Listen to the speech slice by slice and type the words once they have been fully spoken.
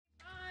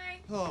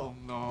Oh,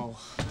 no.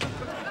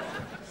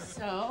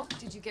 So,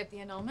 did you get the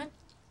annulment?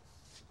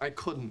 I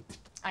couldn't.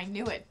 I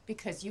knew it,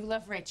 because you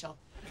love Rachel.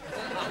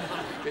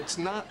 It's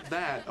not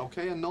that,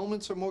 okay?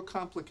 Annulments are more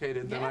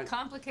complicated than Yeah,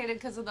 complicated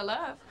because of the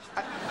love.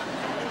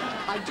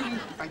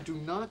 I do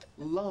not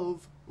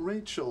love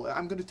Rachel.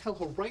 I'm going to tell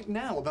her right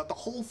now about the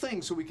whole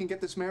thing so we can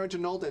get this marriage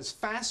annulled as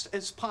fast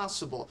as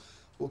possible.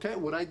 Okay?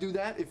 Would I do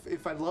that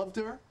if I loved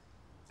her?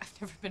 I've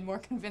never been more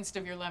convinced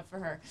of your love for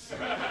her.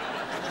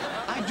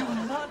 I do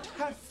not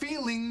have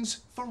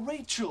feelings for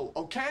Rachel,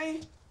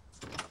 okay?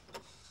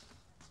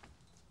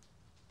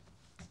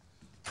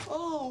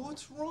 Oh,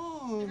 what's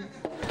wrong?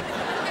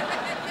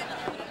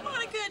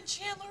 Monica and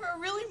Chandler are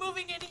really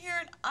moving in here,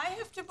 and I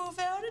have to move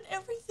out, and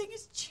everything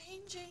is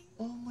changing.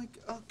 Oh, my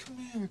God. Come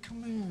here,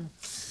 come here.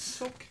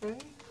 It's okay.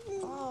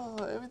 Oh,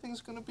 everything's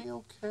gonna be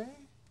okay.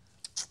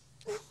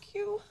 Thank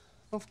you.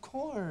 Of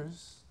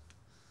course.